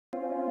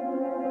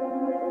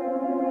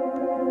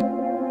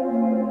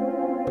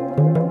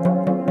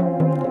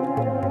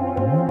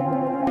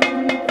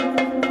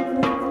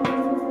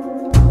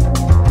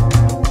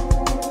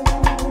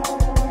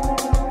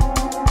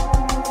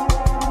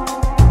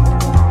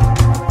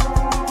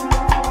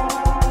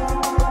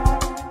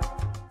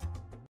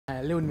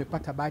Leo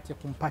nimepata bahati ya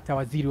kumpata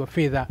Waziri wa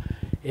Fedha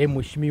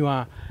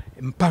Mheshimiwa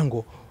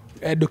Mpango.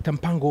 Dr.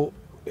 Mpango,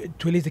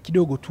 tueleze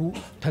kidogo tu,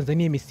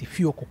 Tanzania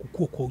imesifiwa kwa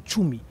kukua kwa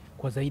uchumi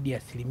kwa zaidi ya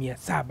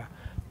 7%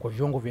 kwa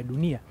viwango vya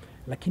dunia,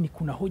 lakini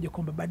kuna hoja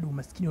kwamba bado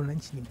umasikini wa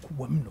wananchi ni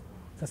mkubwa mno.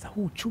 Sasa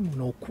huu uchumi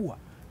unaokua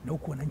na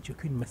huku wananchi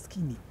wakiwa ni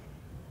maskini,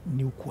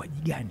 ni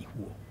ukuaji gani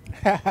huo?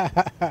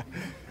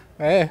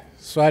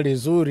 Swali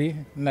zuri,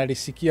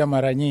 nalisikia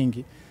mara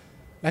nyingi.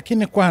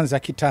 Lakini kwanza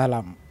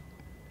kitaalamu,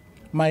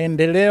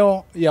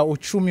 maendeleo ya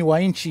uchumi wa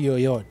nchi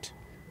yoyote,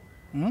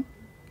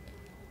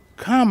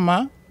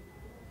 kama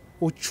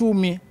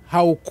uchumi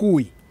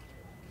haukui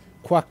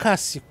kwa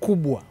kasi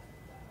kubwa,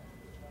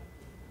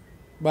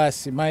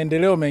 basi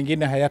maendeleo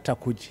mengine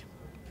hayatakuja.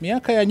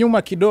 Miaka ya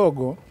nyuma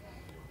kidogo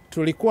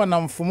tulikuwa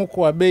na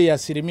mfumuko wa bei ya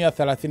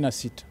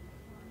 36%.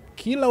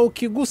 Kila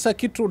ukigusa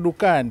kitu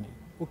dukani,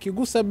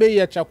 ukigusa bei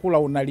ya chakula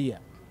unalia.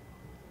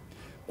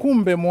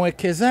 Kumbe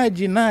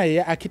mwekezaji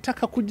naye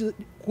akitaka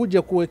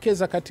kuja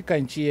kuwekeza katika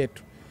nchi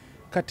yetu,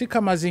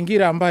 katika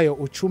mazingira ambayo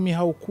uchumi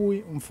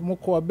haukui,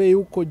 mfumuko wa bei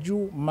uko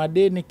juu,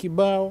 madeni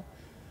kibao,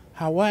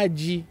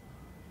 hawaji.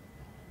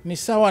 Ni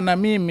sawa na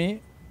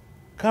mimi,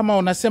 kama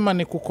unasema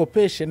ni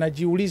kukopeshe,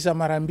 najiuliza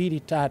mara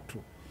 2-3.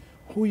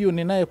 Huyu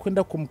ninaye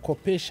kwenda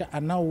kumkopesha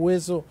ana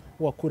uwezo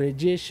wa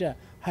kurejesha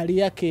hali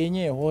yake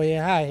yenyewe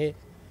hohehahe?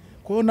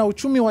 Kwa hiyo na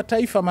uchumi wa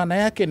taifa maana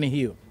yake ni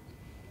hiyo.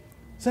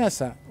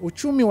 Sasa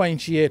uchumi wa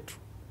nchi yetu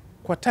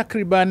kwa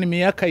takriban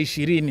miaka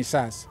 20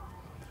 sasa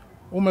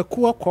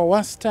umekuwa kwa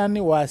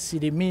wastani wa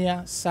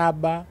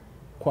 7%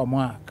 kwa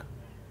mwaka.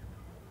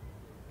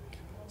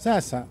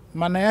 Sasa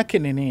maana yake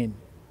ni nini?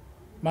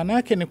 Maana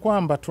yake ni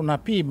kwamba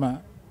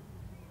tunapima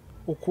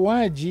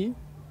ukuaji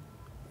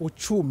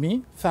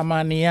uchumi,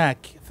 thamani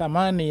yake,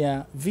 thamani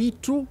ya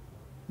vitu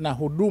na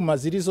huduma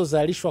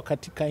zilizozalishwa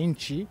katika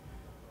nchi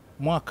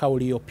mwaka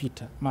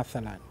uliopita.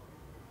 Mathalan,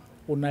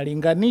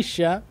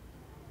 unalinganisha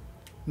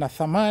na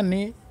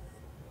thamani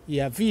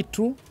ya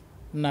vitu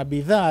na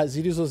bidhaa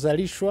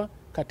zilizozalishwa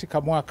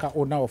katika mwaka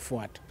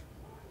unaofuata.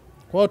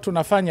 Kwa hiyo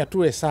tunafanya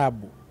tu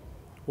hesabu.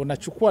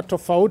 Unachukua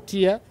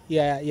tofauti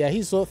ya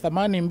hizo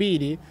thamani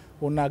mbili,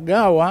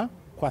 unagawa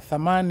kwa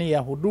thamani ya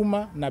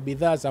huduma na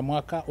bidhaa za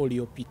mwaka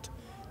uliopita.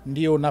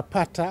 Ndio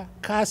unapata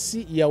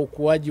kasi ya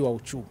ukuaji wa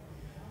uchumi.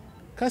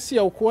 Kasi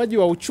ya ukuaji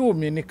wa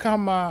uchumi ni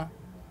kama,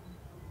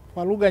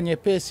 kwa lugha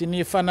nyepesi,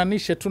 ni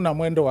fananishe tu na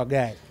mwendo wa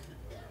gari.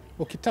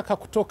 Ukitaka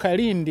kutoka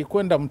Lindi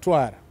kwenda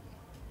Mtwara,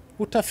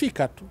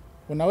 utafika tu.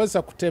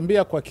 Unaweza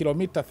kutembea kwa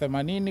kilomita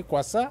 80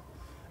 kwa saa,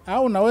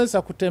 au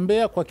unaweza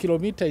kutembea kwa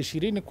kilomita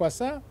 20 kwa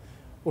saa,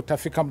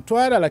 utafika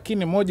Mtwara,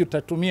 lakini moja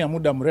utatumia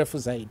muda mrefu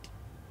zaidi.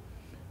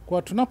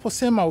 Kwa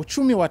tunaposema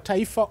uchumi wa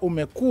taifa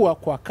umekuwa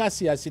kwa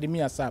kasi ya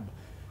 7%,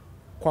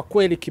 kwa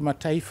kweli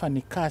kimataifa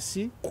ni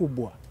kasi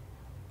kubwa.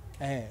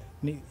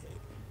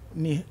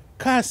 Ni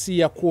kasi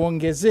ya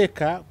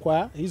kuongezeka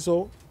kwa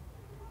hizo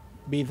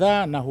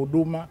bidhaa na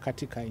huduma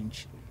katika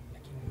nchi.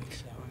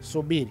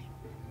 Subiri.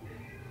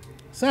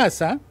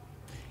 Sasa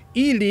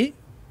ili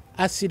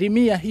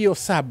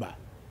 7%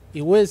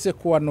 iweze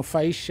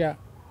kuwanufaisha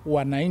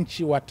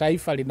wananchi wa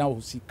taifa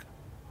linalohusika,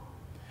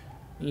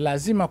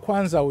 lazima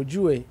kwanza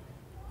ujue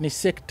ni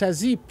sekta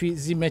zipi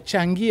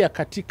zimechangia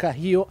katika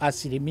hiyo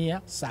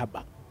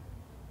 7%.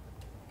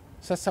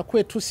 Sasa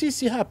kwetu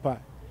sisi hapa,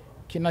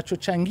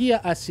 kinachochangia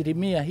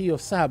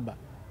 7%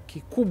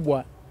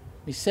 kikubwa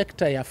ni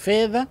sekta ya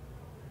fedha,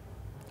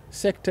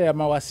 sekta ya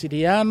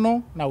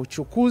mawasiliano na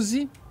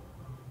uchukuzi,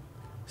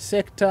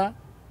 sekta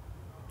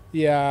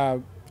ya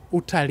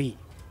utalii.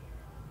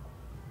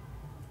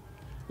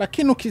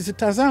 Lakini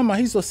ukizitazama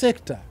hizo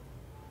sekta,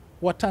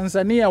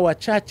 Watanzania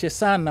wachache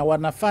sana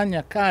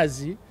wanafanya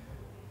kazi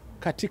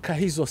katika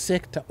hizo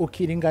sekta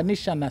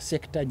ukilinganisha na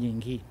sekta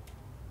nyingine.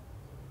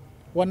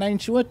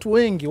 Wananchi wetu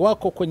wengi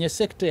wako kwenye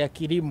sekta ya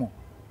kilimo.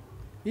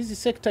 Hizi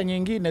sekta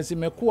nyingine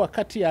zimekuwa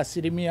kati ya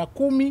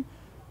 10%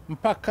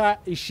 mpaka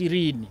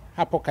 20%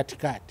 hapo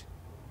katikati.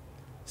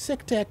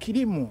 Sekta ya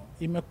kilimo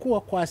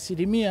imekuwa kwa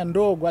asilimia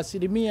ndogo,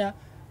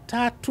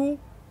 3.2,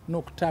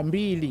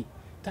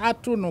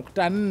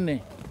 3.4,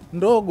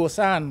 ndogo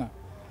sana.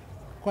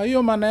 Kwa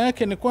hiyo maana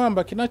yake ni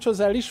kwamba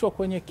kinachozalishwa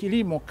kwenye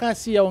kilimo,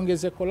 kasi ya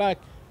ongezeko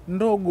lake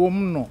ndogo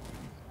mno.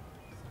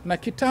 Na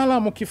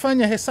kitaalamu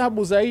ukifanya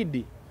hesabu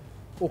zaidi,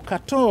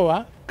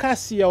 ukatoa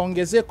kasi ya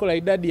ongezeko la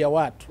idadi ya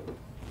watu,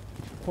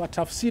 kwa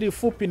tafsiri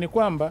fupi ni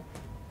kwamba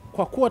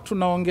kwa kuwa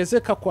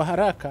tunaongezeka kwa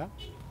haraka,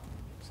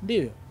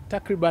 ndio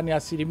takriban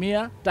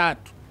 3%,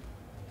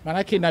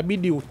 maanake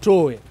inabidi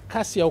utoe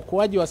kasi ya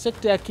ukuaji wa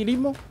sekta ya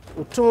kilimo,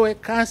 utoe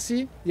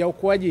kasi ya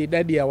ukuaji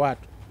idadi ya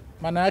watu.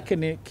 Maana yake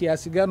ni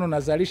kiasi gani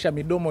unazalisha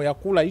midomo ya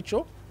kula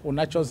hicho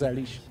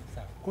unachozalisha.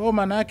 Kwa hiyo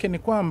maana yake ni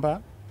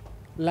kwamba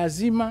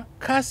lazima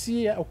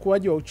kasi ya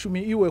ukuaji wa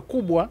uchumi iwe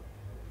kubwa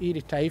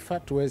ili taifa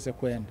tuweze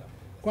kwenda.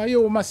 Kwa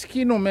hiyo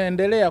umasikini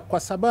umeendelea kwa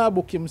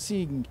sababu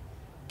kimsingi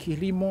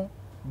kilimo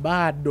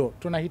bado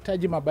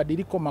tunahitaji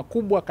mabadiliko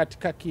makubwa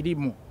katika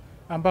kilimo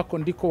ambako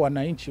ndiko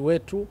wananchi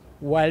wetu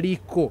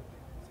waliko.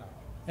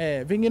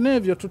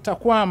 Vinginevyo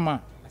tutakwama.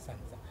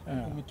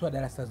 Asante. Umetoa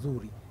darasa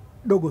zuri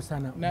dogo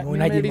sana.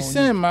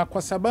 Nimelisema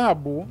kwa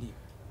sababu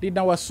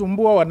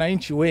linawasumbua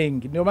wananchi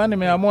wengi, ndio maana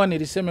nimeamua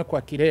niliseme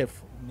kwa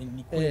kirefu.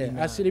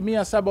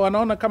 Asilimia 7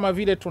 wanaona kama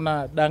vile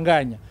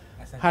tunadanganya.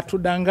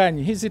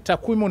 Hatudanganyi. Hizi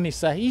takwimu ni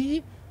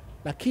sahihi,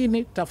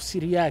 lakini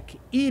tafsiri yake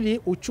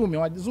ili uchumi,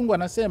 wazungu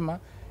wanasema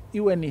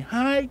iwe ni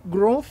high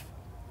growth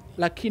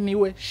lakini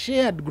iwe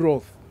shared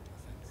growth.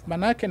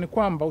 Maana yake ni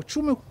kwamba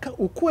uchumi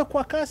ukue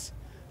kwa kasi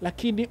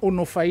lakini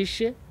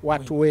unufaishe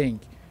watu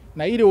wengi.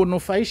 Na ili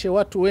unufaishe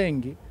watu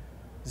wengi,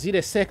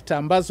 zile sekta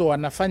ambazo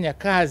wanafanya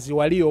kazi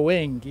walio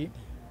wengi,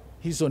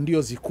 hizo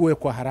ndio zikue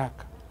kwa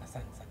haraka.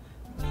 Asante.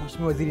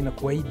 Mheshimiwa Waziri, na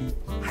kuahidi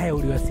haya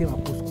uliyosema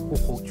kuhusu kukua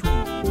kwa uchumi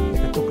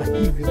yatatoka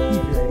hivyo